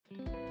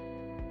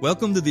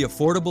Welcome to the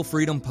Affordable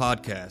Freedom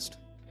Podcast.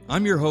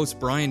 I'm your host,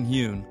 Brian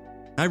Hune.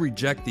 I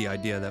reject the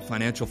idea that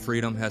financial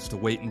freedom has to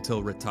wait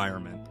until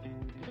retirement.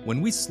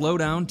 When we slow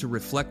down to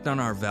reflect on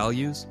our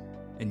values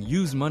and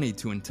use money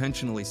to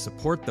intentionally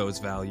support those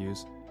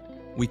values,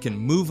 we can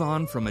move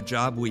on from a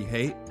job we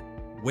hate,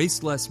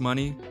 waste less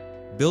money,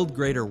 build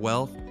greater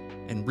wealth,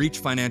 and reach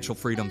financial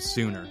freedom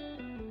sooner.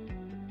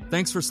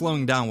 Thanks for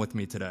slowing down with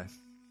me today.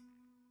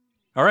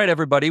 All right,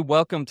 everybody,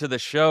 welcome to the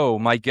show.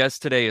 My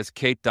guest today is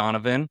Cait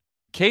Donovan.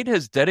 Cait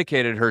has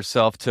dedicated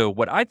herself to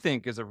what I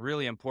think is a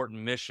really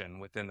important mission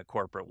within the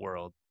corporate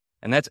world,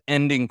 and that's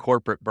ending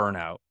corporate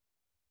burnout.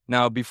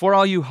 Now, before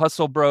all you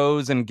hustle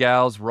bros and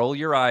gals roll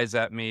your eyes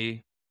at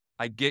me,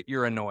 I get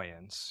your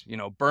annoyance.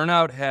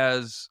 Burnout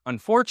has,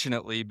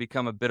 unfortunately,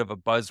 become a bit of a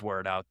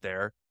buzzword out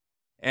there.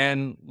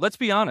 And let's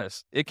be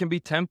honest, it can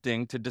be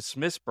tempting to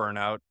dismiss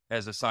burnout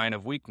as a sign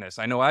of weakness.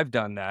 I know I've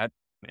done that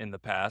in the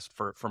past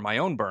for my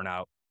own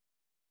burnout.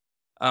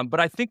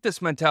 But I think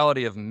this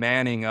mentality of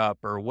manning up,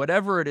 or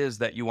whatever it is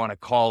that you want to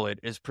call it,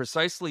 is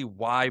precisely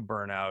why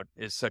burnout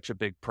is such a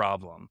big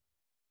problem.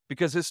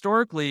 Because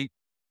historically,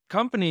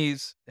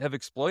 companies have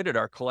exploited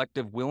our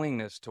collective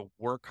willingness to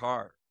work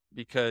hard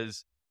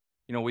because,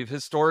 we've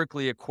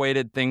historically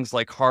equated things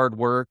like hard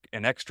work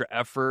and extra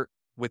effort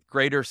with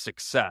greater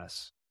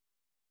success.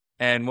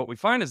 And what we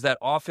find is that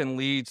often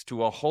leads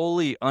to a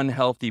wholly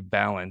unhealthy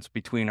balance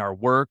between our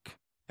work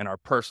and our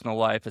personal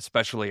life,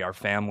 especially our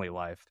family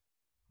life,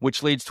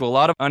 which leads to a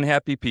lot of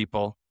unhappy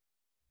people.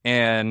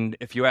 And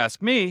if you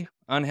ask me,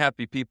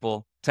 unhappy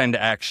people tend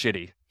to act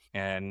shitty,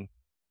 and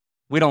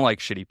we don't like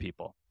shitty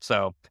people.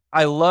 So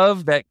I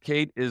love that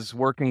Cait is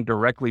working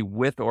directly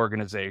with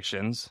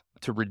organizations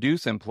to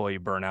reduce employee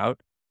burnout.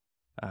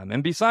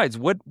 And besides,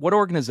 what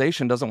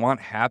organization doesn't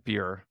want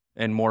happier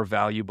and more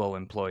valuable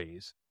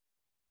employees?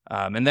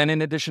 And then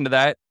in addition to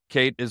that,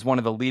 Cait is one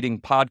of the leading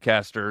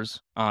podcasters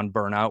on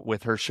burnout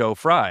with her show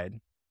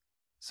Fried.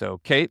 So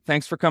Cait,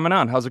 thanks for coming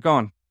on. How's it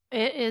going?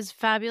 It is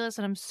fabulous,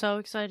 and I'm so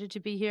excited to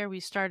be here.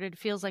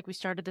 Feels like we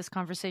started this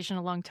conversation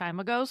a long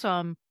time ago, so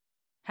I'm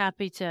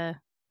happy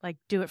to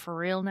do it for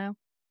real now.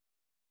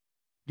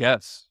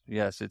 Yes,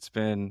 it's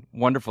been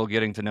wonderful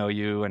getting to know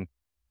you, and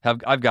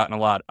I've gotten a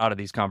lot out of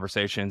these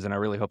conversations, and I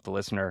really hope the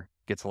listener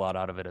gets a lot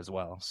out of it as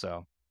well.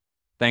 So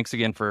thanks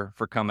again for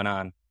coming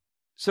on.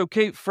 So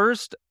Cait,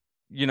 first,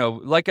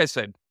 like I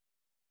said,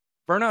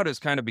 burnout is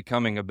kind of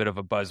becoming a bit of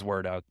a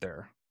buzzword out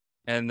there.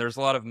 And there's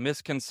a lot of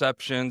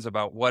misconceptions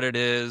about what it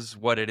is,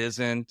 what it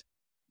isn't.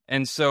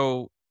 And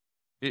so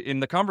in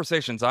the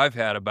conversations I've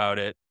had about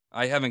it,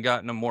 I haven't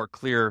gotten a more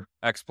clear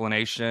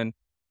explanation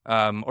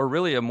or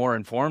really a more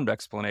informed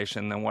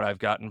explanation than what I've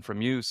gotten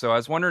from you. So I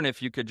was wondering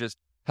if you could just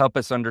help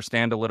us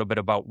understand a little bit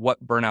about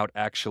what burnout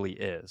actually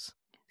is.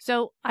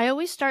 So I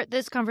always start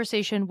this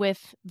conversation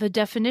with the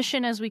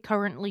definition as we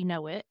currently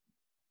know it,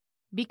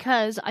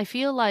 because I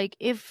feel like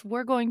if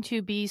we're going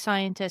to be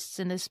scientists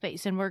in this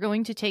space and we're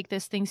going to take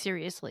this thing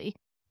seriously,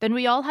 then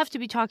we all have to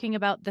be talking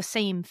about the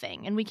same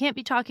thing. And we can't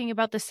be talking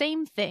about the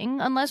same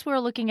thing unless we're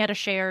looking at a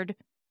shared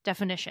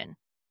definition.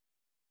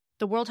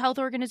 The World Health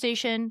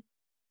Organization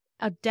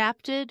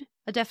adapted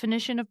a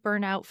definition of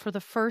burnout for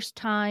the first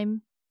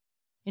time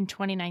in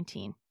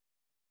 2019,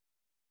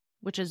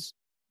 which is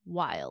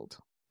wild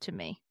to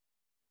me.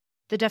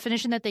 The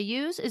definition that they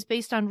use is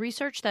based on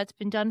research that's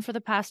been done for the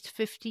past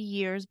 50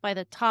 years by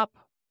the top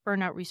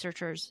burnout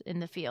researchers in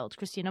the field,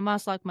 Christina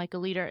Maslach,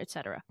 Michael Leader,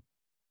 etc.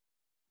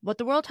 What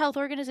the World Health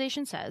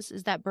Organization says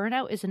is that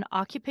burnout is an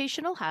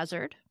occupational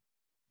hazard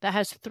that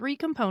has 3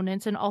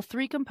 components, and all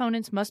 3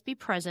 components must be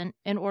present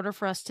in order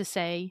for us to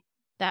say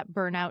that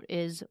burnout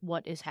is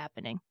what is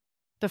happening.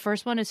 The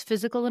first one is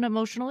physical and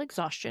emotional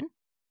exhaustion,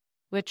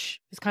 which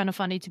is kind of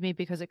funny to me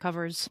because it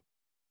covers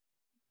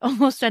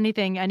almost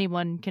anything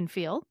anyone can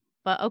feel.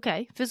 But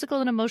okay, physical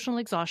and emotional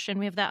exhaustion,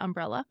 we have that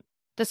umbrella.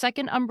 The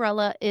second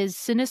umbrella is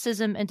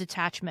cynicism and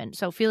detachment.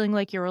 So feeling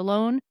like you're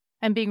alone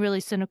and being really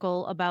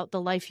cynical about the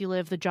life you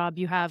live, the job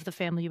you have, the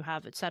family you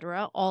have,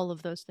 etc., all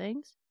of those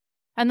things.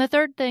 And the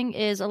third thing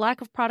is a lack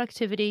of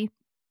productivity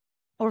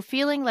or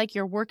feeling like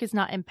your work is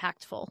not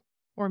impactful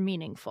or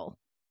meaningful.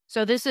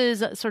 So this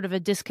is sort of a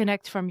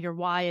disconnect from your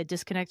why, a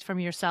disconnect from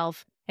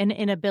yourself, an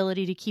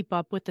inability to keep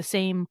up with the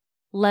same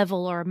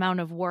level or amount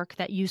of work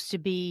that used to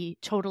be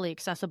totally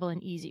accessible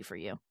and easy for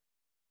you.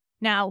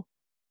 Now,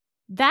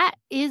 that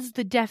is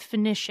the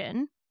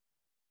definition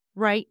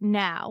right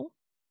now.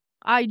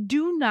 I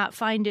do not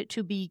find it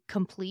to be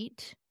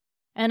complete,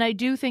 and I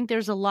do think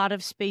there's a lot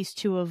of space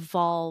to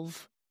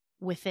evolve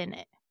within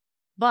it.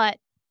 But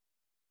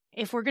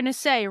if we're going to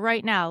say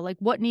right now,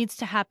 what needs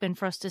to happen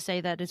for us to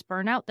say that it's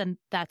burnout, then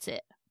that's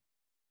it.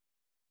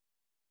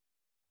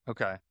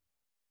 Okay.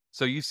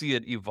 So you see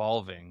it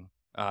evolving.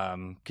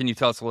 Can you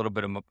tell us a little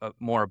bit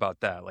more about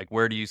that?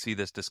 Where do you see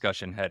this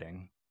discussion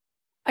heading?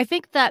 I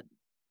think that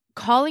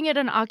calling it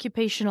an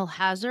occupational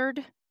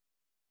hazard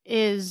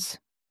is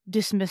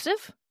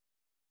dismissive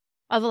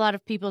of a lot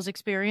of people's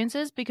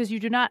experiences because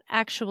you do not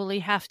actually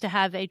have to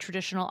have a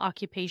traditional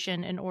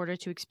occupation in order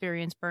to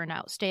experience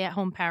burnout.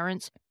 Stay-at-home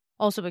parents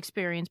also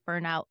experience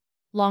burnout.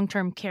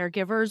 Long-term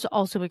caregivers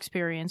also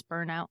experience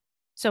burnout.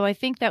 So I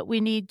think that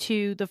we need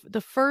to,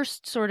 the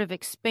first sort of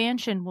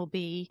expansion will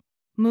be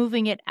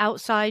moving it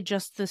outside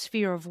just the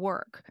sphere of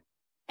work.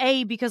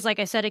 A, because like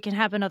I said, it can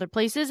happen other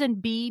places,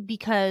 and B,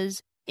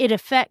 because it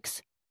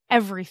affects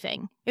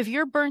everything. If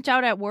you're burnt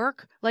out at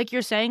work, like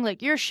you're saying,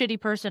 like you're a shitty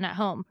person at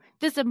home,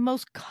 this is the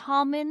most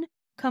common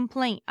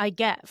complaint I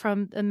get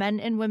from the men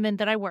and women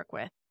that I work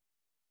with.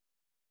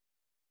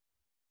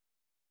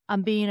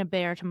 I'm being a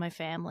bear to my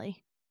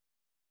family.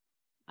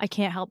 I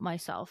can't help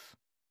myself.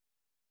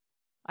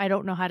 I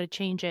don't know how to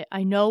change it.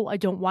 I know I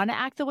don't want to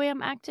act the way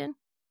I'm acting.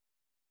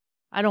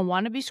 I don't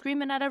want to be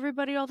screaming at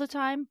everybody all the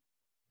time,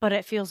 but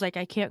it feels like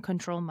I can't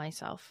control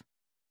myself.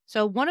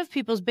 So one of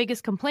people's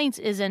biggest complaints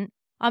isn't,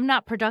 I'm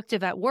not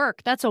productive at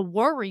work. That's a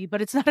worry,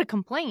 but it's not a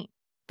complaint.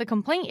 The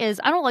complaint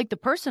is, I don't like the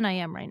person I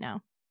am right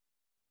now.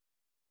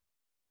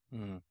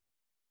 Mm.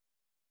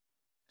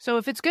 So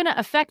if it's going to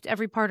affect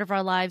every part of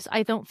our lives,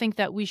 I don't think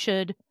that we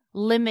should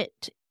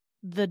limit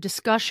the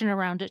discussion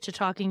around it to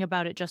talking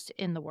about it just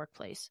in the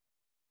workplace.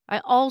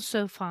 I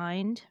also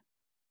find,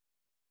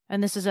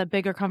 and this is a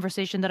bigger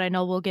conversation that I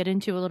know we'll get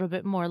into a little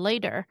bit more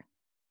later,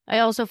 I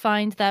also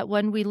find that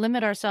when we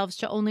limit ourselves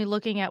to only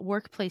looking at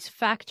workplace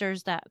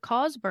factors that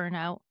cause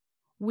burnout,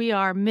 we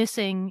are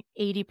missing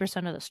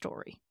 80% of the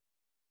story.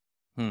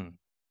 And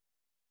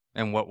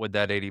what would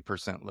that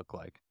 80% look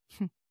like?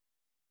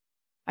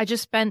 I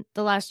just spent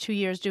the last 2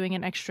 years doing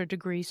an extra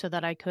degree so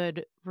that I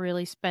could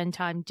really spend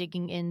time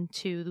digging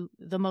into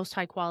the most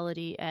high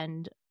quality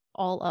and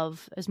all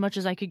of, as much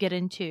as I could get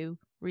into,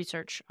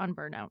 research on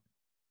burnout.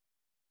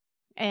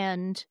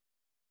 And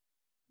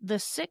the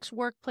 6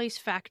 workplace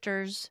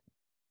factors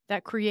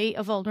that create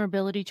a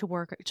vulnerability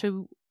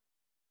to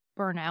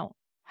burnout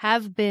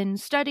have been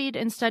studied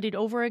and studied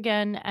over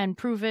again and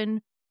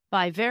proven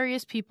by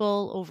various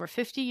people over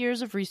 50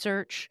 years of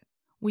research.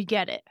 We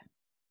get it.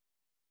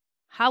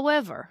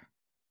 However,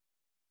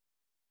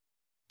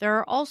 there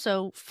are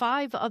also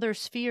 5 other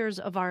spheres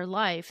of our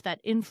life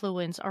that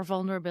influence our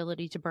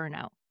vulnerability to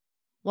burnout.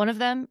 One of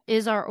them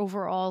is our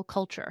overall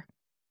culture.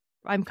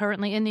 I'm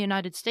currently in the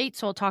United States,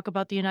 so I'll talk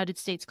about the United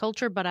States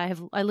culture, but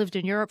I lived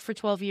in Europe for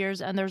 12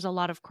 years, and there's a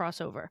lot of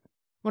crossover.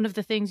 One of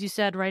the things you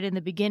said right in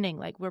the beginning,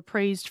 like we're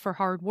praised for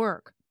hard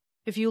work.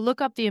 If you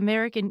look up the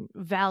American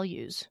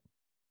values,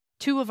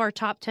 2 of our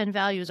top 10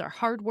 values are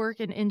hard work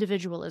and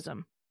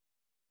individualism.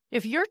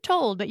 If you're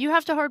told that you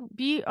have to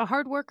be a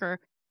hard worker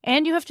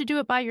and you have to do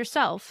it by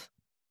yourself,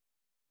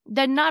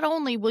 then not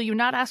only will you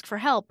not ask for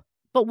help,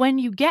 but when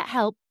you get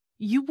help,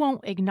 you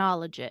won't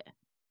acknowledge it.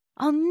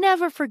 I'll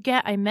never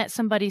forget I met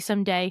somebody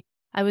someday.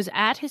 I was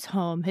at his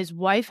home. His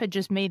wife had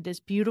just made this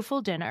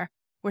beautiful dinner.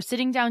 We're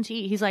sitting down to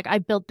eat. He's like, I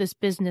built this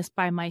business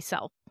by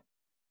myself.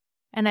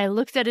 And I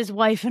looked at his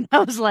wife and I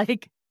was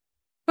like,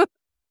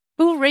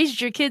 who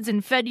raised your kids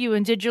and fed you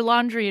and did your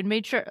laundry and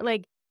made sure,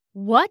 like,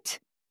 what?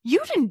 You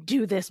didn't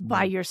do this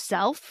by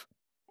yourself.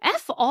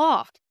 F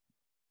off.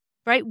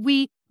 Right?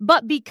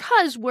 But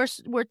because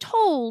we're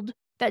told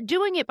that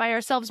doing it by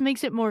ourselves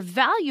makes it more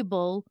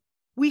valuable,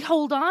 we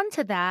hold on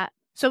to that.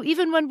 So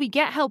even when we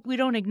get help, we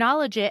don't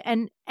acknowledge it.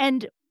 And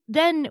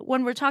then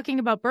when we're talking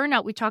about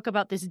burnout, we talk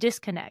about this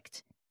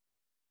disconnect.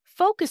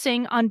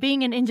 Focusing on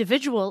being an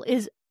individual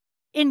is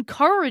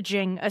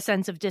encouraging a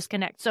sense of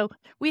disconnect. So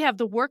we have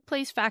the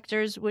workplace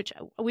factors, which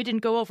we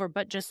didn't go over,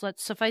 but just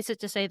let's suffice it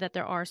to say that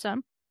there are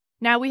some.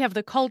 Now we have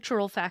the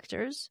cultural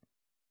factors.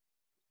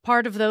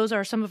 Part of those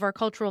are some of our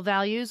cultural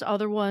values.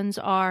 Other ones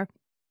are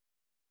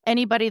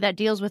anybody that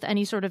deals with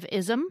any sort of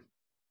ism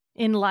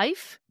in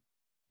life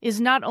is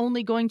not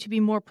only going to be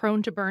more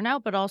prone to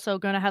burnout, but also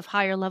going to have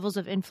higher levels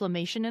of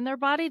inflammation in their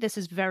body. This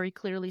is very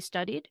clearly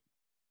studied.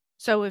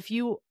 So if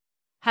you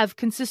have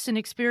consistent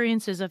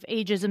experiences of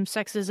ageism,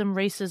 sexism,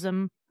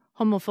 racism,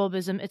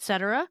 homophobism,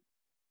 etc.,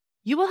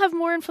 you will have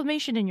more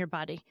inflammation in your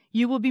body.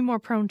 You will be more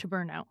prone to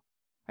burnout.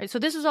 Right? So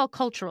this is all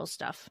cultural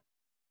stuff.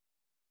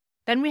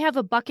 Then we have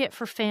a bucket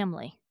for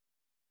family.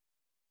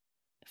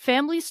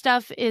 Family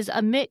stuff is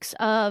a mix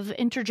of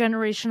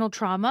intergenerational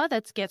trauma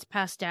that gets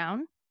passed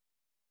down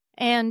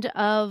and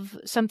of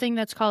something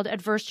that's called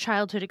adverse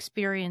childhood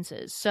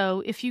experiences.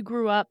 So if you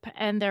grew up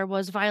and there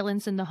was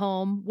violence in the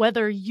home,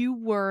 whether you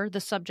were the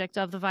subject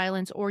of the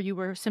violence or you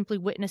were simply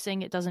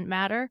witnessing, it doesn't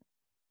matter.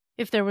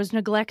 If there was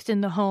neglect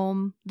in the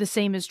home, the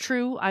same is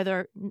true,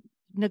 either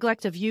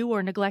neglect of you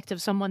or neglect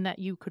of someone that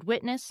you could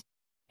witness.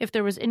 If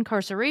there was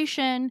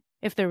incarceration,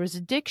 if there was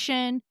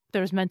addiction, if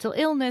there was mental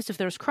illness, if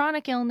there was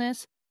chronic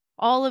illness,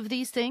 all of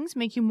these things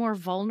make you more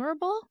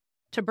vulnerable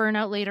to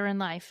burnout later in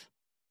life.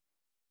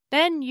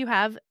 Then you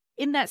have,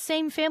 in that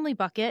same family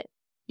bucket,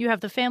 you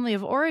have the family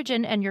of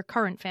origin and your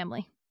current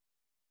family.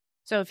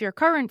 So if your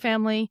current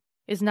family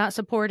is not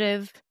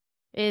supportive,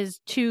 is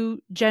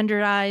too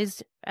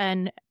genderized,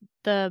 and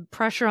the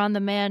pressure on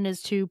the man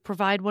is to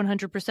provide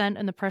 100%,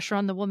 and the pressure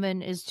on the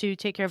woman is to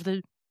take care of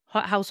the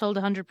household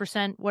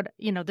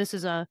 100%, this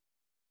is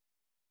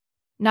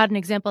not an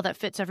example that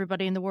fits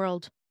everybody in the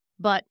world,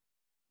 but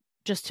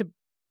just to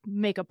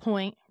make a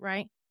point,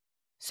 right?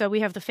 So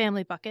we have the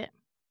family bucket.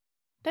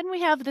 Then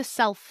we have the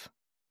self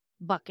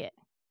bucket.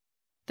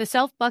 The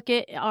self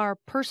bucket are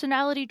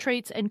personality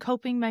traits and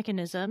coping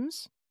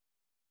mechanisms.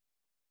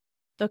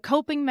 The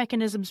coping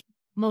mechanisms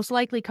most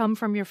likely come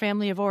from your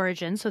family of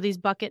origin, so these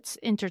buckets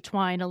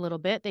intertwine a little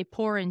bit. They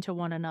pour into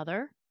one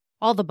another.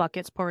 All the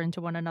buckets pour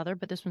into one another,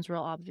 but this one's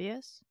real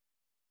obvious.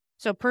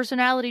 So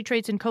personality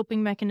traits and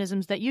coping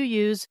mechanisms that you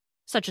use,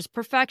 such as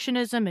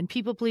perfectionism and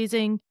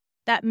people-pleasing,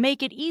 that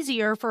make it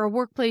easier for a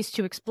workplace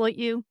to exploit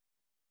you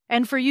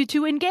and for you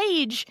to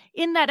engage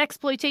in that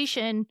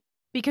exploitation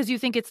because you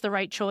think it's the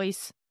right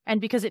choice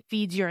and because it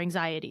feeds your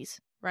anxieties,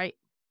 right?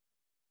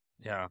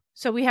 Yeah.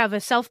 So we have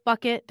a self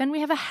bucket, then we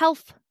have a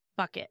health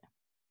bucket.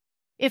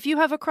 If you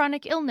have a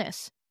chronic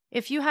illness,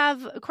 if you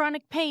have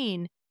chronic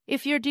pain,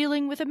 if you're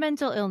dealing with a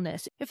mental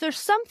illness, if there's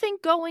something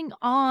going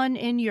on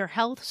in your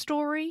health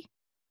story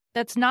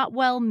that's not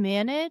well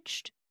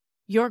managed,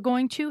 you're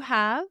going to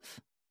have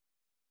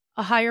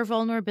a higher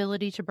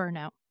vulnerability to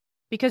burnout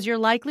because you're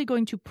likely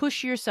going to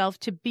push yourself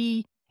to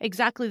be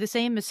exactly the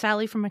same as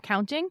Sally from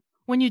accounting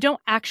when you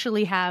don't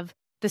actually have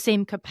the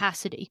same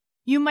capacity.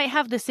 You might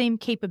have the same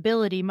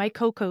capability. My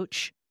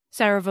co-coach,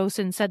 Sarah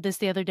Vosen, said this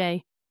the other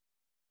day.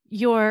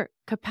 Your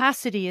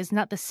capacity is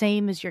not the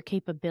same as your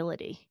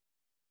capability.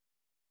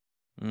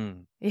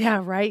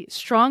 Yeah, right.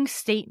 Strong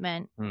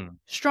statement.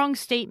 Strong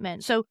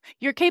statement. So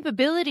your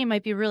capability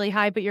might be really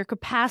high, but your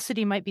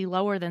capacity might be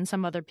lower than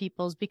some other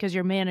people's because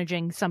you're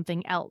managing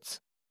something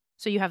else.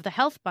 So you have the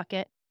health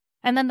bucket.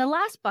 And then the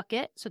last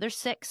bucket, so there's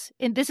 6.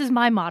 And this is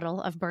my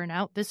model of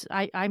burnout.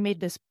 I made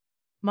this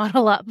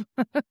model up.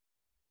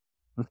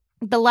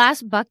 The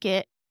last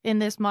bucket in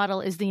this model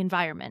is the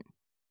environment.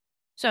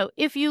 So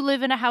if you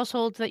live in a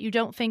household that you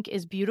don't think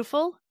is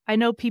beautiful, I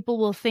know people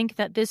will think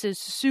that this is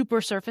super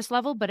surface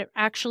level, but it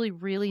actually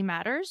really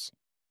matters.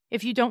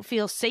 If you don't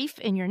feel safe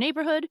in your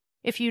neighborhood,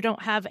 if you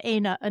don't have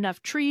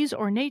enough trees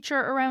or nature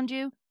around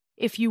you,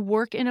 if you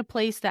work in a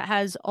place that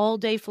has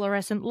all-day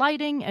fluorescent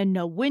lighting and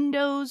no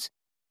windows,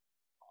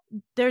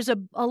 there's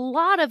a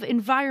lot of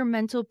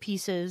environmental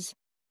pieces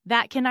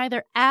that can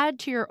either add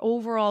to your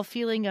overall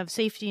feeling of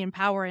safety and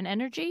power and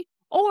energy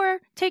or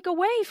take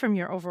away from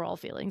your overall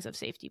feelings of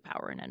safety,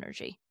 power, and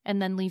energy,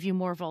 and then leave you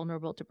more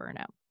vulnerable to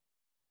burnout.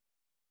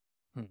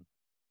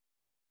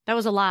 That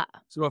was a lot.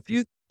 So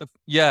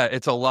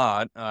it's a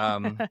lot.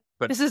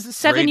 But this is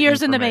 7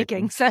 years in the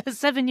making.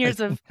 7 years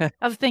of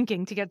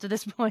thinking to get to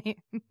this point.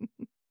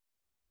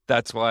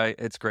 That's why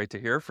it's great to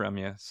hear from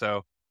you.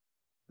 So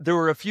there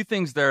were a few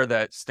things there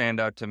that stand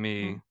out to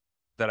me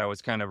that I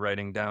was kind of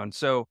writing down.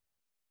 So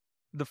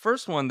the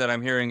first one that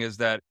I'm hearing is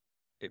that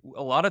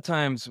a lot of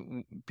times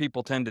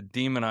people tend to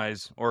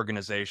demonize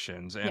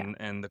organizations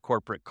and the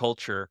corporate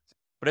culture,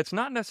 but it's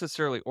not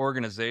necessarily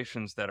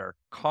organizations that are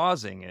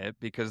causing it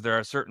because there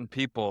are certain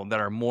people that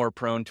are more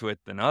prone to it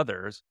than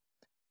others.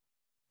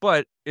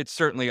 But it's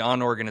certainly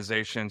on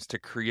organizations to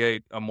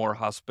create a more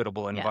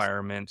hospitable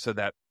environment so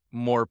that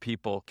more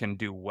people can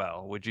do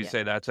well. Would you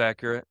say that's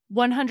accurate?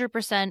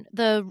 100%.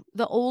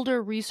 The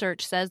older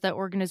research says that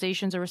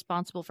organizations are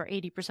responsible for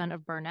 80%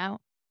 of burnout.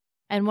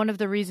 And one of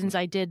the reasons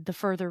I did the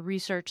further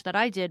research that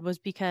I did was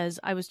because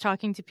I was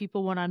talking to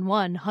people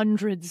one-on-one,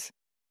 hundreds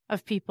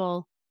of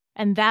people,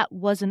 and that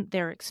wasn't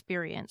their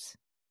experience.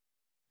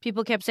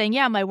 People kept saying,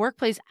 yeah, my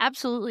workplace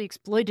absolutely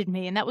exploited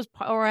me, and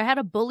or I had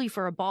a bully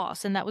for a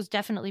boss, and that was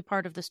definitely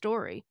part of the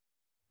story.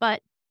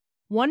 But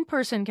one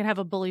person can have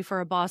a bully for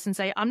a boss and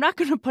say, I'm not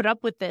going to put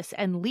up with this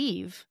and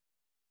leave.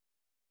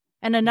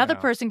 And another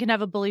person can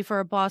have a bully for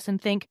a boss and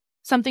think,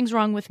 something's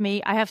wrong with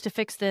me, I have to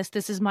fix this,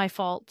 this is my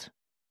fault.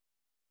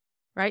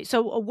 Right?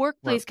 So a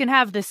workplace can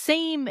have the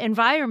same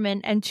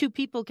environment and two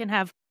people can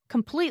have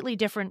completely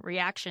different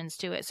reactions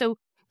to it. So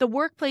the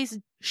workplace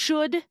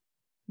should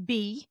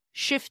be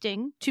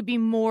shifting to be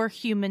more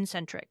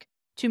human-centric,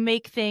 to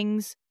make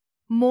things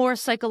more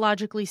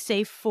psychologically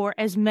safe for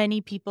as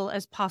many people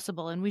as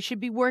possible. And we should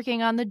be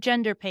working on the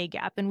gender pay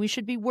gap, and we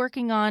should be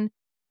working on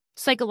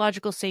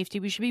psychological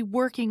safety. We should be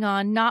working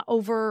on not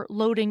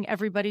overloading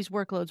everybody's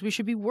workloads. We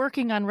should be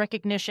working on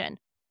recognition.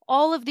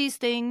 All of these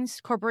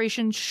things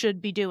corporations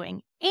should be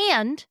doing.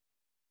 And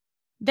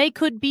they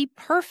could be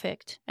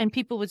perfect and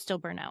people would still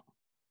burn out.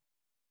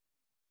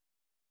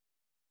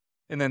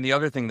 And then the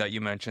other thing that you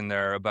mentioned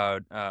there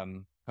about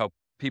how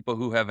people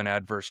who have an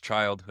adverse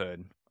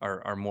childhood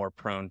are more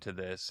prone to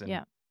this.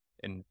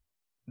 And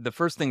the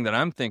first thing that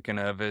I'm thinking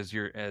of is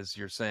as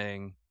you're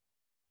saying,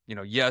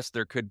 yes,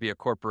 there could be a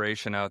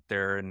corporation out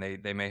there and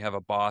they may have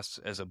a boss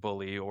as a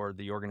bully or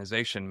the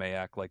organization may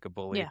act like a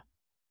bully. Yeah.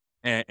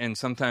 And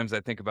sometimes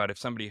I think about if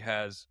somebody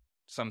has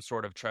some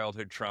sort of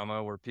childhood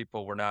trauma where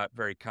people were not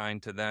very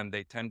kind to them,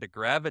 they tend to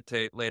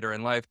gravitate later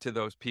in life to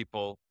those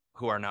people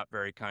who are not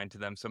very kind to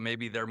them. So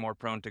maybe they're more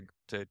prone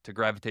to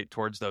gravitate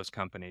towards those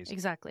companies.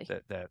 Exactly.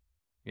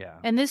 Yeah.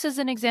 And this is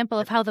an example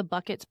of how the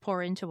buckets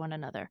pour into one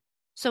another.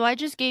 So I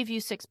just gave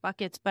you 6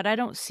 buckets, but I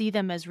don't see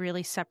them as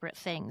really separate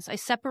things. I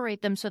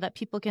separate them so that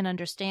people can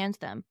understand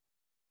them.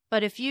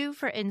 But if you,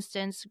 for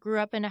instance, grew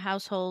up in a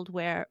household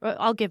where,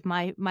 I'll give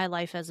my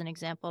life as an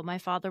example. My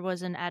father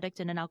was an addict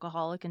and an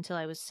alcoholic until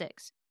I was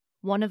 6.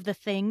 One of the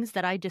things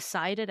that I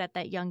decided at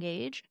that young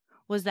age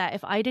was that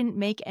if I didn't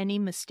make any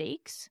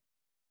mistakes,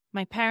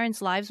 my parents'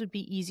 lives would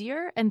be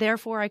easier, and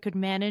therefore I could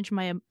manage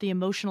the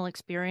emotional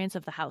experience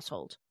of the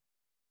household.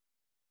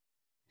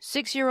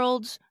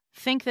 6-year-olds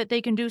think that they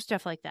can do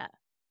stuff like that.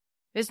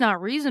 It's not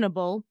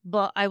reasonable,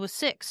 but I was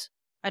 6.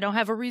 I don't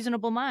have a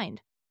reasonable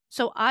mind.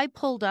 So I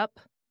pulled up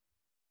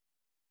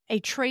a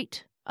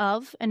trait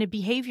of and a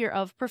behavior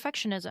of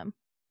perfectionism.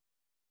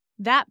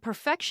 That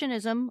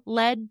perfectionism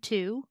led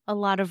to a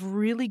lot of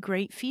really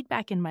great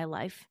feedback in my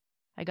life.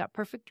 I got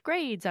perfect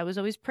grades. I was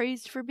always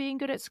praised for being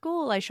good at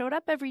school. I showed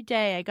up every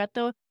day. I got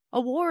the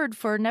award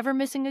for never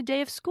missing a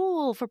day of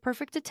school, for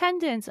perfect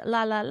attendance,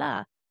 la la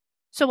la.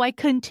 So I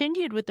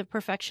continued with the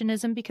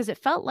perfectionism because it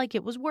felt like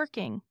it was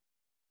working.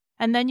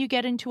 And then you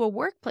get into a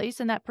workplace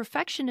and that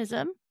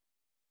perfectionism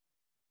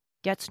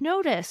gets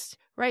noticed,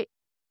 right?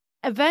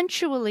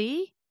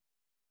 Eventually,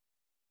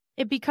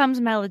 it becomes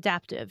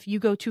maladaptive. You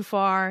go too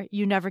far,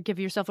 you never give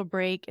yourself a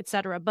break,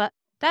 etc. But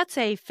that's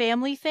a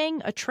family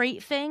thing, a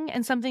trait thing,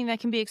 and something that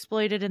can be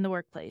exploited in the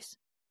workplace.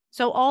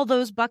 So all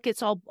those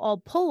buckets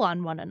all pull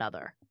on one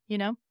another, you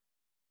know?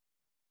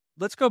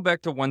 Let's go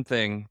back to one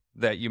thing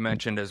that you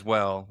mentioned as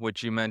well,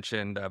 which you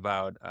mentioned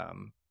about,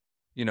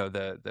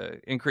 the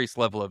increased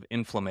level of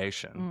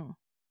inflammation.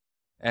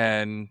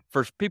 And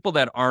for people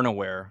that aren't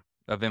aware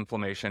of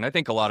inflammation, I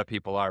think a lot of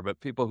people are,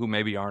 but people who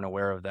maybe aren't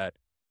aware of that,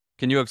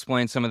 can you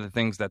explain some of the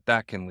things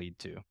that can lead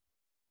to?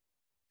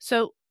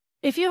 So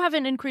if you have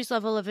an increased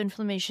level of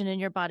inflammation in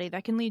your body,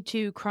 that can lead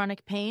to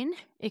chronic pain.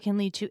 It can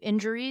lead to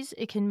injuries.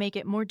 It can make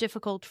it more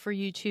difficult for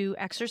you to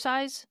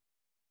exercise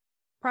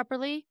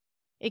properly.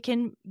 It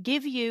can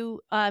give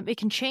you, it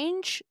can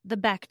change the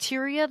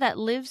bacteria that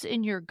lives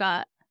in your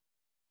gut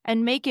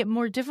and make it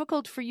more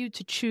difficult for you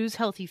to choose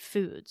healthy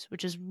foods,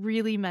 which is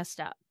really messed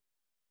up.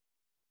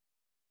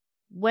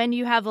 When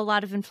you have a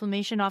lot of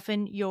inflammation,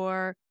 often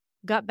your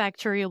gut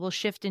bacteria will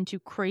shift into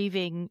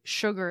craving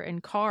sugar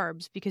and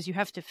carbs because you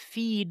have to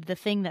feed the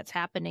thing that's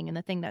happening, and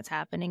the thing that's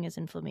happening is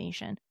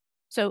inflammation.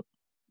 So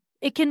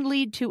it can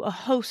lead to a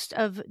host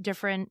of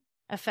different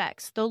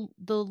effects. The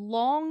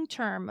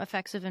long-term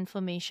effects of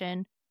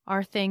inflammation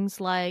are things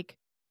like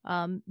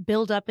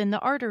buildup in the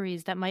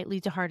arteries that might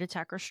lead to heart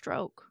attack or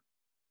stroke,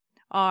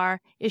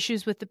 are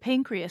issues with the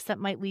pancreas that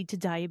might lead to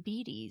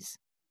diabetes.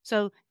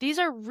 So these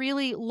are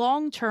really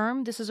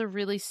long-term. This is a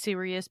really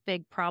serious,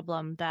 big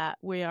problem that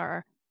we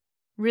are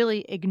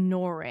really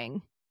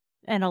ignoring,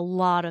 and a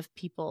lot of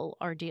people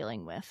are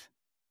dealing with.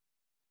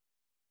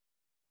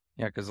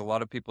 Yeah, because a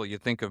lot of people, you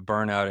think of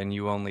burnout and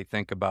you only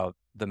think about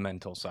the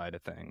mental side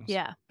of things.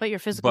 Yeah, but your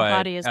physical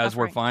body is as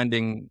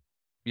suffering.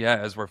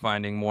 as we're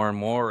finding more and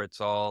more,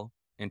 it's all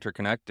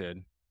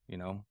interconnected,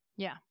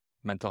 Yeah.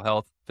 Mental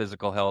health,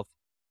 physical health.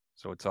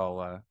 So it's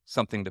all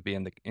something to be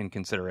in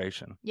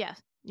consideration. Yeah,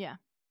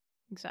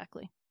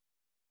 exactly.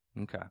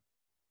 Okay.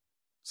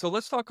 So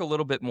let's talk a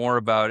little bit more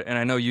about, and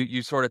I know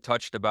you sort of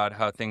touched about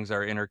how things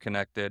are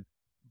interconnected,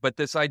 but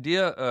this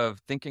idea of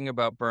thinking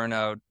about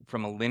burnout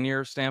from a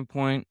linear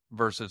standpoint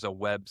versus a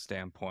web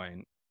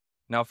standpoint.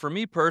 Now, for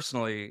me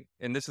personally,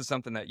 and this is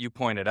something that you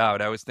pointed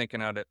out, I was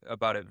thinking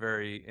about it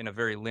in a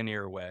very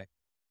linear way.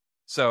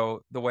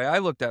 So the way I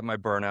looked at my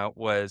burnout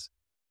was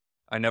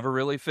I never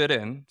really fit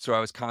in. So I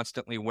was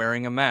constantly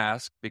wearing a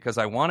mask because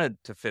I wanted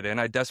to fit in.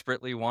 I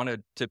desperately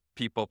wanted to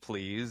people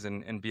please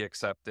and be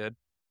accepted,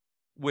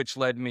 which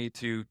led me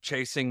to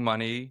chasing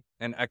money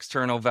and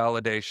external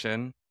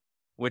validation,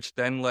 which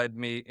then led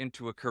me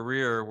into a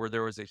career where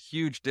there was a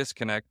huge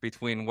disconnect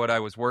between what I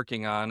was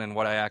working on and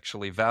what I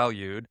actually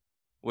valued,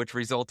 which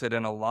resulted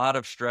in a lot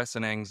of stress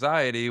and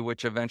anxiety,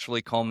 which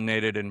eventually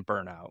culminated in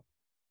burnout.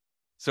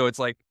 So it's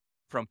like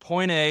from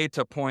point A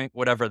to point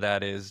whatever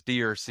that is,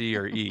 D or C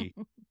or E.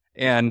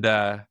 And,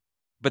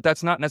 but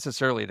that's not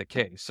necessarily the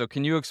case. So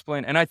can you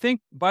explain? And I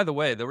think, by the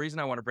way, the reason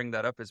I want to bring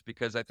that up is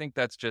because I think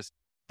that's just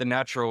the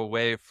natural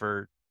way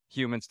for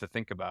humans to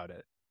think about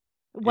it.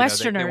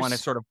 Westerners. They want to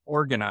sort of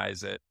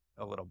organize it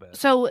a little bit.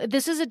 So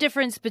this is a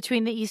difference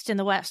between the East and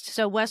the West.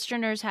 So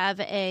Westerners have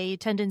a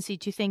tendency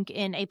to think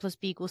in A plus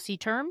B equals C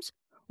terms,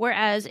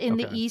 whereas in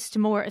the East,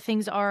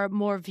 things are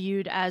more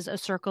viewed as a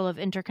circle of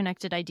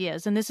interconnected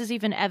ideas. And this is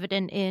even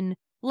evident in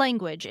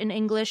language. In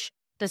English,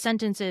 the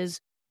sentence is,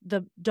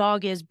 the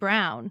dog is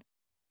brown.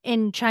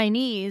 In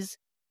Chinese,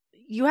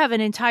 you have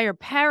an entire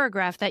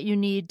paragraph that you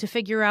need to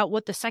figure out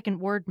what the second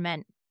word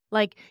meant.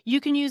 Like, you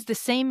can use the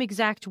same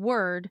exact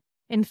word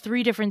in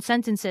 3 different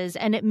sentences,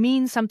 and it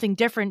means something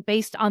different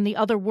based on the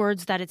other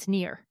words that it's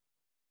near.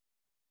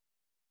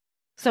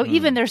 So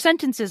even their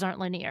sentences aren't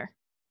linear.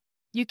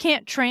 You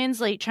can't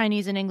translate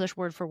Chinese and English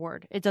word for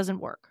word. It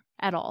doesn't work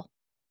at all.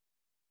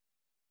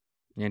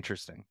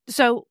 Interesting.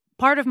 So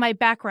part of my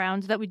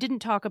background that we didn't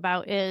talk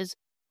about is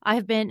I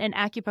have been an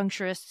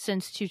acupuncturist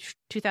since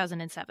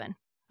 2007.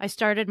 I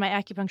started my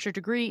acupuncture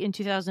degree in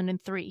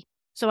 2003.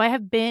 So I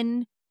have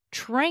been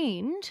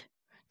trained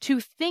to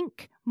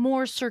think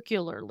more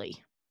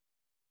circularly.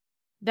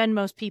 than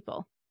most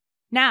people.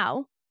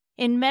 Now,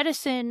 in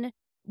medicine,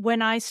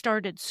 when I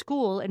started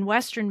school, in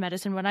Western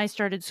medicine, when I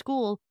started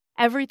school,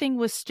 everything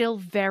was still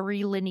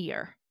very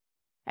linear.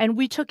 And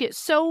we took it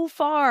so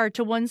far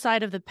to one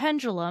side of the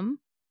pendulum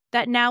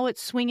that now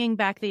it's swinging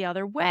back the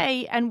other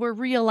way, and we're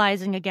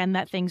realizing again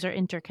that things are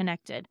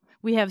interconnected.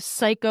 We have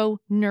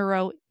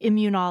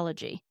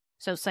psychoneuroimmunology,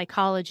 so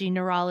psychology,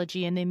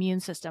 neurology, and the immune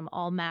system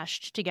all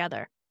mashed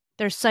together.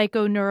 There's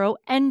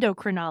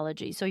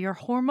psychoneuroendocrinology, so your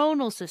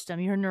hormonal system,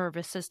 your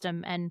nervous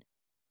system, and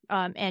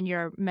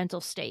your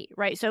mental state,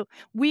 right? So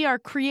we are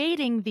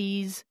creating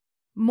these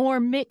more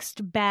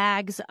mixed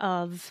bags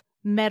of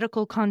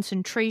medical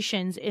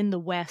concentrations in the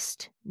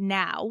West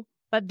now,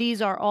 but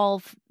these are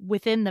all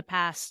within the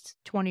past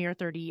 20 or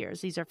 30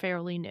 years. These are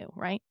fairly new,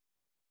 right?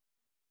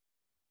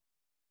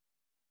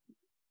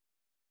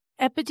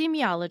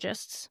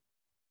 Epidemiologists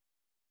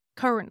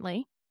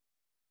currently,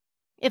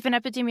 if an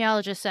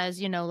epidemiologist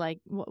says,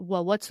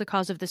 well, what's the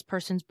cause of this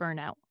person's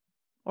burnout?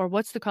 Or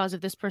what's the cause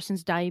of this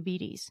person's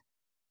diabetes?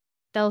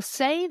 They'll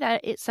say that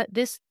it's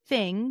this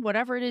thing,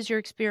 whatever it is you're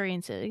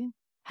experiencing,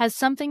 has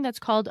something that's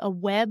called a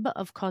web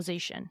of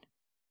causation,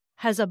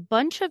 has a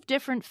bunch of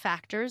different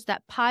factors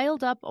that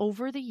piled up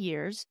over the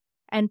years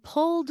and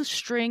pulled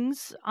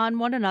strings on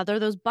one another.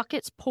 Those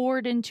buckets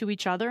poured into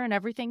each other and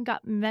everything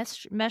got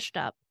meshed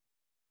up.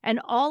 And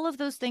all of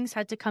those things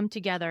had to come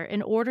together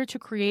in order to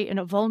create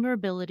a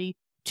vulnerability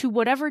to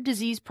whatever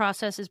disease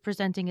process is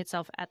presenting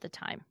itself at the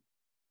time.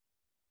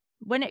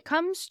 When it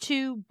comes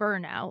to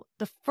burnout,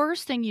 the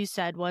first thing you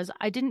said was,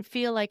 I didn't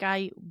feel like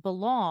I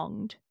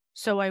belonged,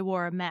 so I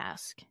wore a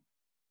mask.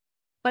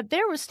 But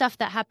there was stuff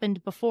that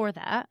happened before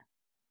that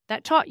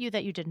taught you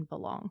that you didn't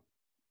belong.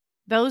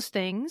 Those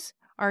things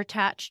are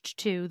attached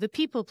to the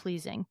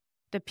people-pleasing.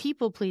 The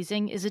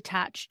people-pleasing is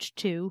attached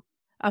to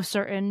a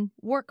certain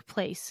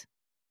workplace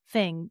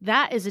thing.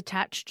 That is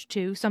attached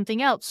to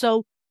something else.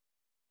 So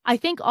I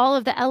think all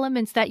of the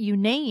elements that you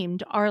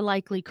named are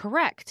likely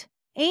correct.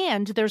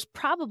 And there's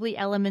probably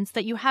elements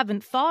that you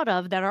haven't thought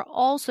of that are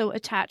also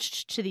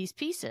attached to these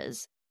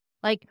pieces.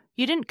 Like,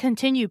 you didn't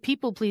continue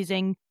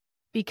people-pleasing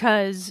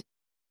because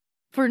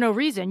for no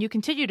reason. You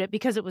continued it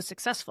because it was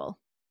successful.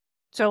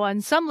 So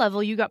on some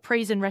level, you got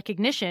praise and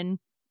recognition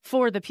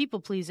for the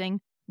people-pleasing,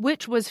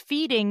 which was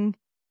feeding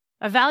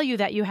a value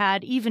that you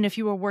had, even if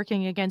you were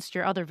working against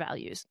your other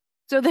values.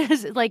 So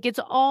there's it's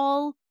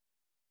all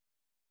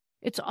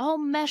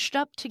meshed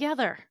up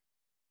together.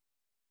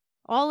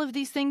 All of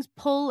these things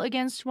pull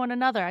against one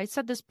another. I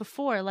said this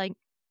before,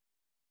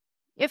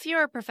 if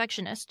you're a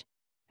perfectionist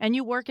and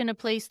you work in a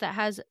place that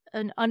has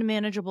an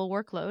unmanageable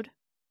workload,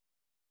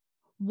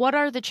 what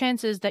are the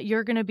chances that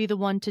you're going to be the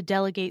one to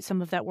delegate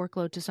some of that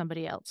workload to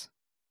somebody else?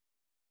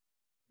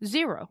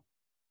 0.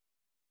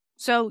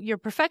 So your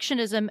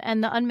perfectionism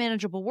and the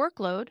unmanageable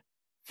workload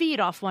feed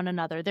off one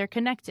another. They're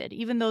connected,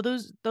 even though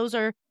those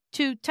are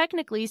two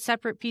technically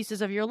separate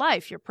pieces of your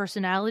life, your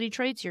personality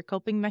traits, your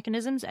coping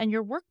mechanisms, and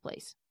your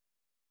workplace.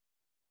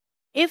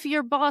 If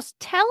your boss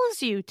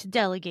tells you to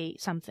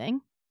delegate something,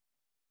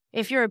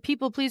 if you're a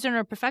people pleaser or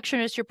a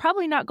perfectionist, you're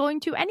probably not going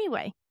to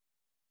anyway.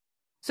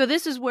 So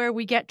this is where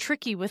we get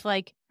tricky with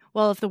if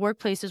the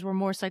workplaces were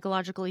more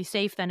psychologically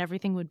safe, then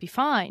everything would be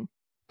fine.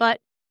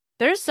 But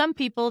there's some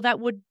people that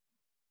would.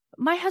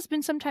 My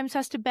husband sometimes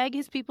has to beg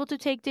his people to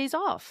take days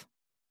off.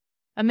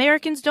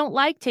 Americans don't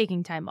like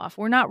taking time off.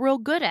 We're not real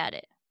good at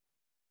it.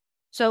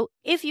 So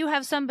if you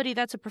have somebody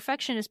that's a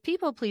perfectionist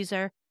people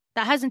pleaser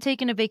that hasn't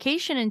taken a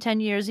vacation in 10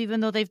 years,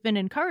 even though they've been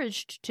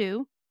encouraged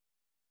to,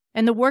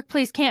 and the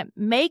workplace can't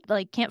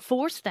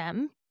force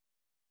them,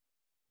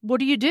 what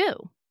do you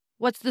do?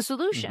 What's the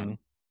solution? Mm-hmm.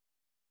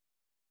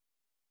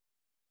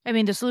 I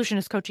mean, the solution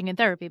is coaching and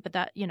therapy, but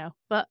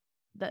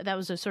that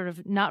was a sort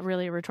of not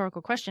really a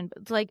rhetorical question,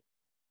 but it's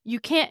you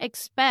can't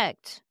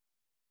expect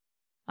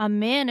a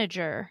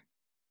manager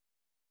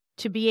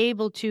to be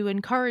able to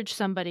encourage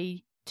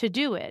somebody to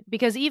do it,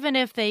 because even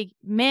if they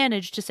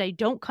manage to say,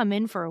 don't come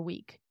in for a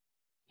week,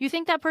 you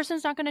think that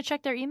person's not going to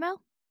check their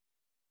email?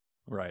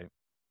 Right.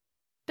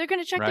 They're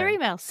going to check their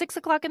email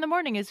 6:00 in the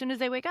morning as soon as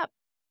they wake up.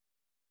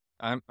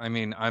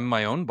 I'm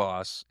my own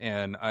boss,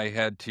 and I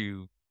had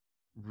to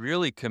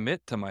really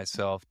commit to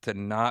myself to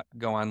not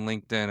go on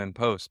LinkedIn and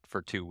post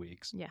for 2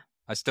 weeks. Yeah.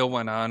 I still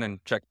went on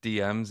and checked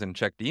DMs and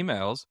checked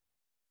emails.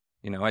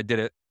 I did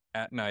it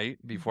at night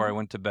before I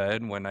went to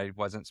bed when I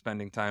wasn't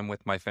spending time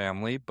with my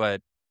family.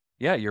 But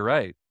yeah, you're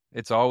right.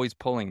 It's always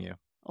pulling you.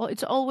 Well,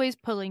 it's always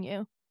pulling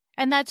you.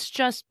 And that's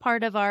just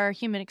part of our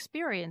human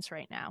experience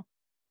right now.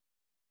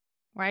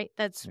 Right?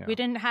 We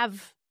didn't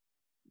have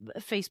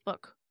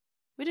Facebook.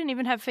 We didn't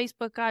even have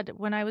Facebook,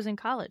 when I was in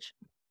college.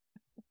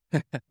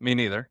 Me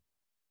neither.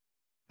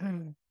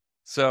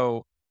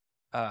 So,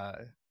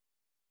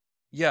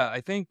 yeah,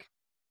 I think,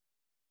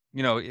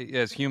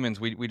 as humans,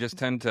 we just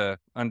tend to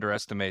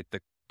underestimate the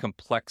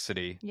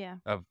complexity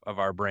of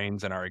our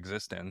brains and our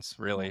existence,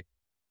 really. Yeah.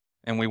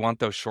 And we want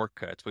those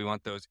shortcuts. We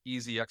want those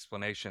easy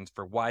explanations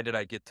for why did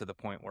I get to the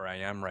point where I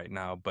am right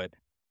now. But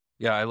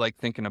yeah, I like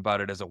thinking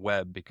about it as a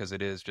web because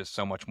it is just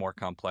so much more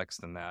complex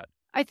than that.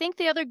 I think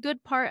the other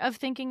good part of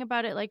thinking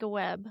about it like a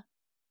web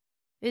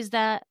is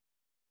that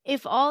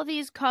if all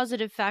these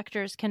causative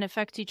factors can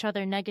affect each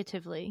other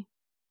negatively,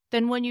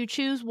 then when you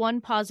choose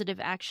one positive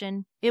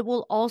action, it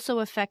will also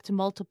affect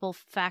multiple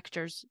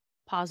factors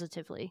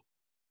positively.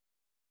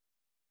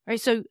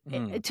 Right? So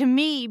to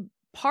me,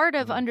 part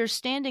of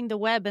understanding the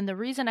web, and the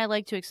reason I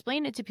like to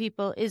explain it to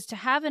people, is to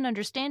have an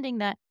understanding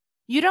that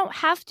you don't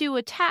have to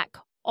attack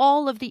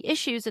all of the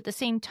issues at the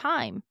same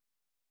time.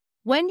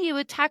 When you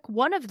attack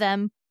one of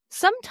them,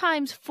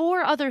 sometimes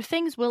 4 other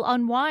things will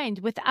unwind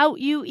without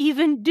you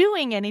even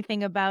doing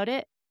anything about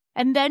it.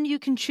 And then you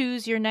can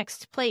choose your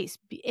next place.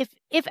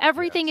 If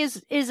everything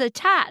is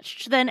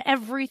attached, then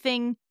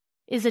everything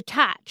is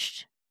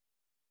attached.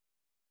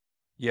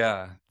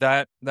 Yeah,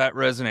 that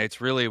resonates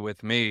really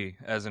with me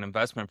as an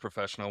investment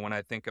professional when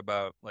I think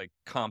about like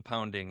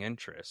compounding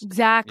interest.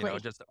 Exactly.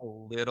 Just a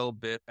little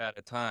bit at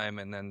a time,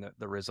 and then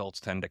the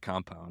results tend to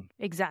compound.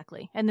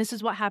 Exactly. And this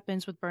is what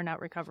happens with burnout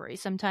recovery.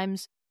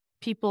 Sometimes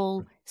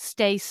people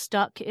stay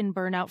stuck in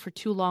burnout for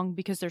too long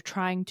because they're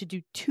trying to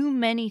do too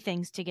many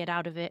things to get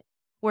out of it.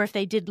 Or if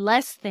they did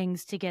less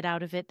things to get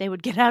out of it, they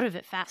would get out of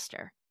it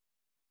faster.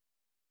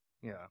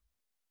 Yeah.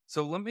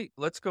 So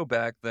let's go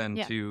back then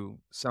to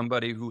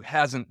somebody who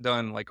hasn't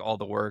done like all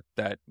the work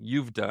that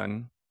you've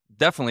done.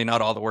 Definitely not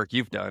all the work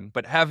you've done,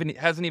 but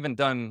hasn't even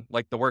done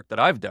like the work that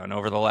I've done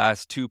over the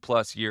last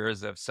 2+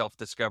 years of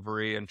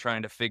self-discovery and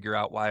trying to figure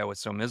out why I was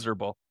so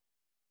miserable.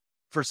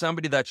 For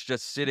somebody that's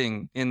just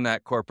sitting in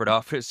that corporate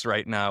office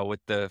right now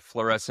with the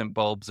fluorescent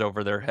bulbs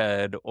over their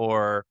head,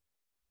 or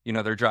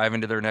they're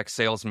driving to their next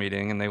sales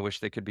meeting and they wish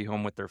they could be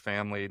home with their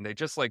family, and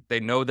they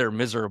know they're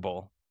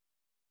miserable.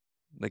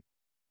 Like,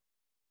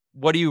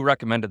 what do you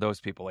recommend to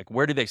those people? Like,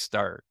 where do they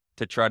start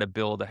to try to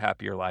build a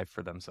happier life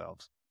for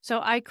themselves?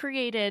 So I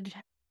created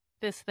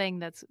this thing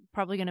that's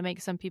probably going to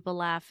make some people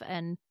laugh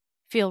and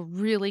feel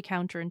really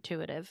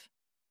counterintuitive.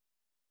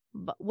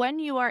 But when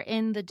you are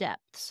in the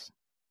depths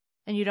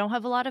and you don't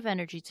have a lot of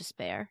energy to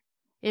spare,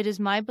 it is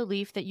my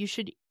belief that you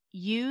should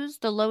use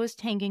the lowest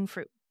hanging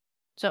fruit.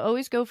 So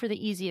always go for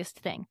the easiest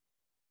thing.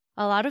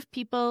 A lot of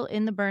people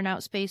in the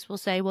burnout space will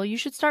say, well, you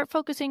should start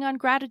focusing on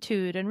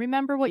gratitude and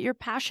remember what your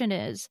passion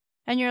is.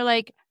 And you're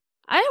like,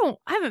 I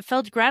haven't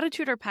felt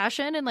gratitude or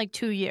passion in like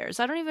 2 years.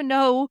 I don't even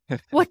know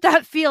what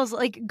that feels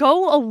like.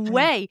 Go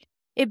away.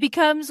 It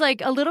becomes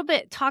like a little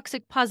bit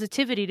toxic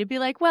positivity to be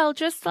like, well,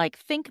 just like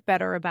think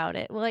better about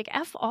it. Well, like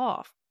F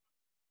off.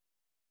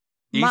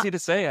 Easy to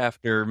say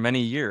after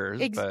many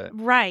years, but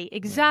right,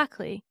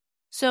 exactly. Yeah.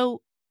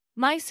 So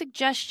my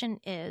suggestion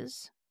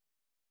is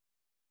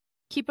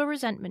keep a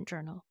resentment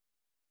journal.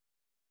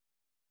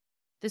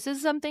 This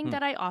is something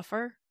that I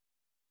offer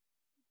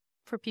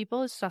for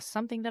people. It's just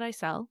something that I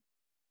sell.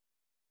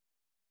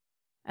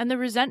 And the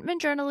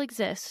resentment journal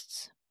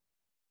exists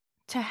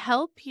to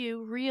help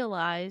you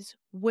realize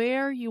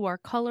where you are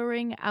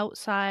coloring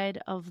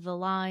outside of the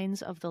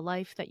lines of the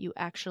life that you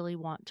actually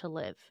want to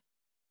live.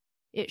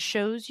 It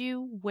shows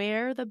you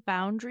where the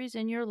boundaries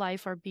in your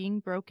life are being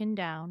broken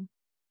down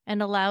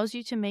and allows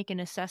you to make an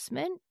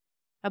assessment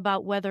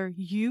about whether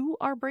you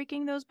are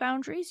breaking those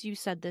boundaries. You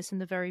said this in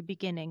the very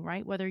beginning,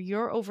 right? Whether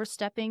you're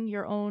overstepping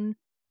your own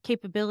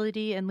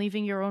capability and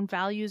leaving your own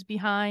values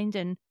behind,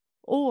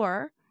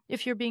 or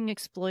if you're being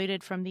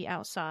exploited from the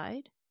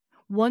outside.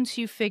 Once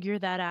you figure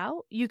that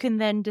out, you can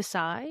then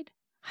decide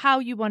how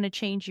you want to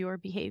change your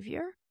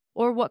behavior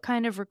or what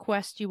kind of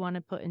request you want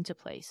to put into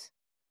place.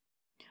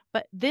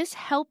 But this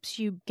helps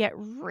you get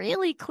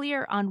really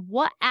clear on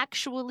what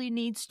actually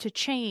needs to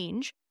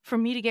change for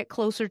me to get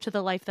closer to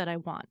the life that I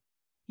want.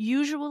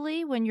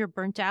 Usually when you're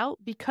burnt out,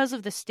 because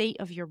of the state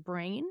of your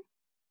brain,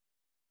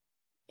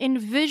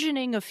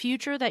 envisioning a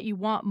future that you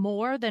want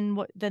more than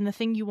the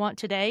thing you want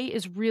today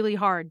is really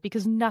hard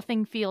because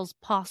nothing feels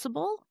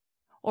possible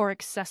or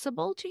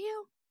accessible to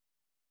you.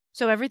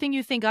 So everything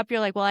you think up, you're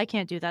like, well, I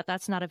can't do that.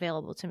 That's not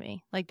available to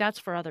me. Like, that's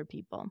for other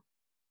people.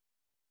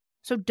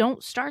 So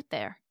don't start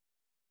there.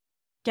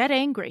 Get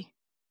angry.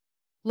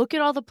 Look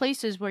at all the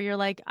places where you're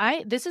like,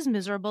 this is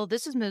miserable.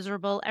 This is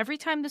miserable. Every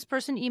time this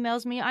person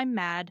emails me, I'm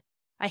mad.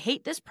 I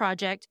hate this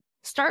project.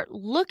 Start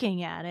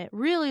looking at it,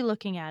 really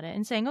looking at it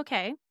and saying,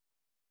 okay,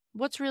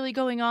 what's really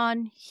going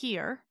on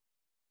here?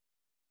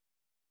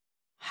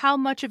 How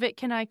much of it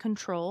can I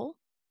control?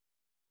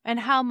 And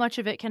how much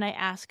of it can I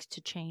ask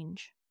to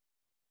change?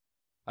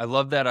 I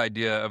love that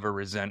idea of a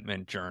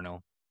resentment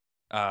journal.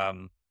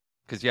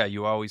 Because,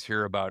 you always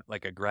hear about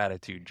like a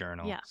gratitude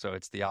journal. Yeah. So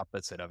it's the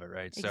opposite of it,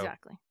 right?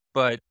 Exactly.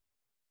 But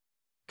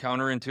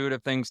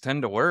counterintuitive things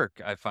tend to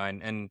work, I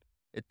find. And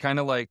it kind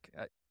of like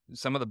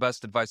some of the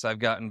best advice I've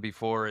gotten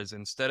before is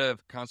instead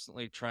of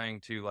constantly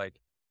trying to like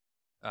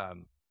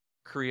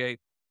create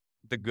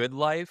the good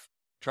life,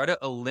 try to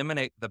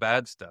eliminate the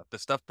bad stuff, the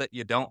stuff that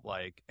you don't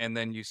like, and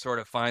then you sort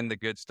of find the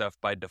good stuff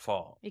by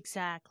default.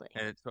 Exactly.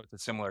 And it's a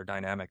similar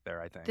dynamic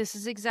there, I think. This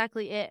is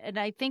exactly it. And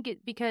I think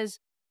because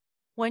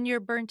when you're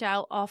burnt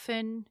out,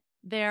 often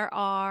there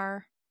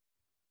are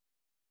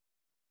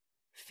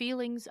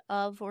feelings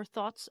of or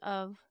thoughts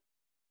of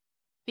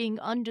being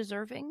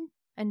undeserving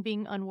and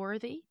being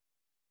unworthy.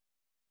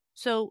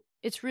 So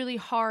it's really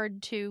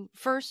hard to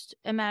first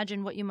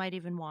imagine what you might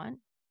even want,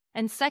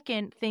 and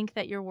second, think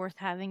that you're worth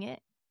having it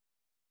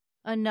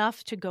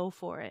enough to go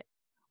for it.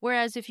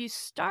 Whereas if you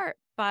start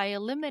by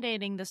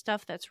eliminating the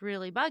stuff that's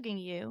really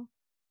bugging you,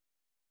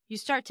 you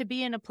start to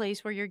be in a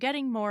place where you're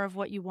getting more of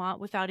what you want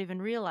without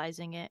even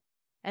realizing it.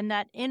 And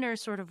that inner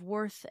sort of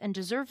worth and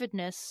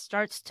deservedness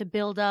starts to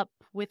build up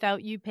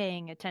without you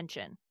paying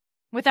attention,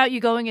 without you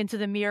going into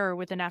the mirror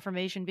with an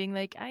affirmation being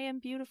like, I am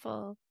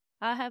beautiful,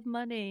 I have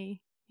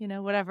money,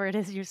 whatever it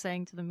is you're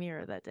saying to the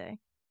mirror that day.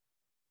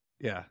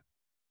 Yeah.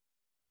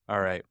 All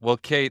right. Well,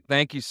 Cait,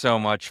 thank you so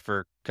much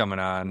for coming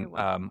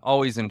on.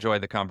 Always enjoy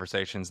the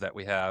conversations that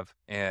we have,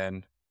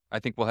 and I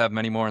think we'll have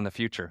many more in the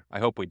future. I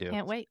hope we do.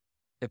 Can't wait.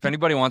 If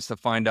anybody wants to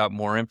find out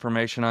more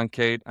information on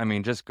Cait,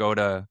 just go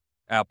to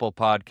Apple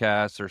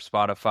Podcasts or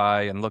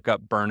Spotify and look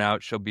up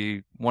Burnout. She'll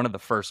be one of the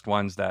first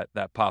ones that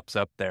pops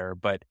up there.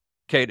 But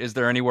Cait, is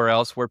there anywhere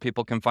else where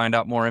people can find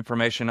out more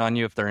information on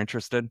you if they're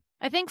interested?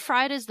 I think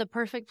fried is the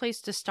perfect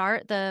place to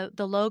start. The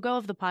logo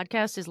of the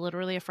podcast is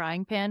literally a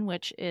frying pan,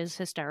 which is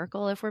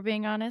hysterical if we're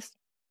being honest.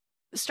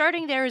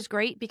 Starting there is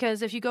great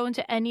because if you go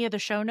into any of the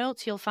show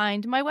notes, you'll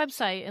find my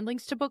website and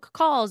links to book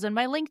calls and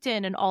my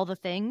LinkedIn and all the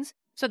things.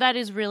 So that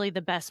is really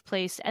the best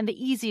place and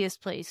the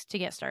easiest place to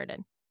get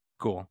started.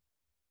 Cool.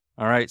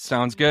 All right.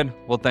 Sounds good.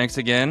 Well, thanks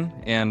again,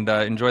 and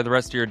enjoy the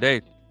rest of your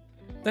day.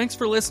 Thanks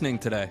for listening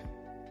today.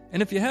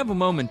 And if you have a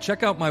moment,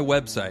 check out my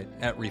website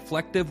at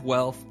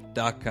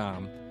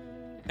reflectivewealth.com.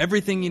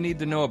 Everything you need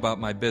to know about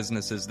my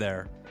business is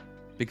there.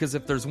 Because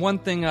if there's one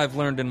thing I've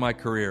learned in my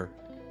career,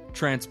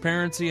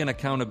 transparency and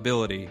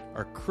accountability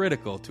are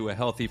critical to a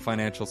healthy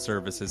financial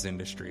services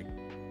industry.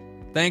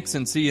 Thanks,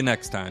 and see you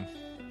next time.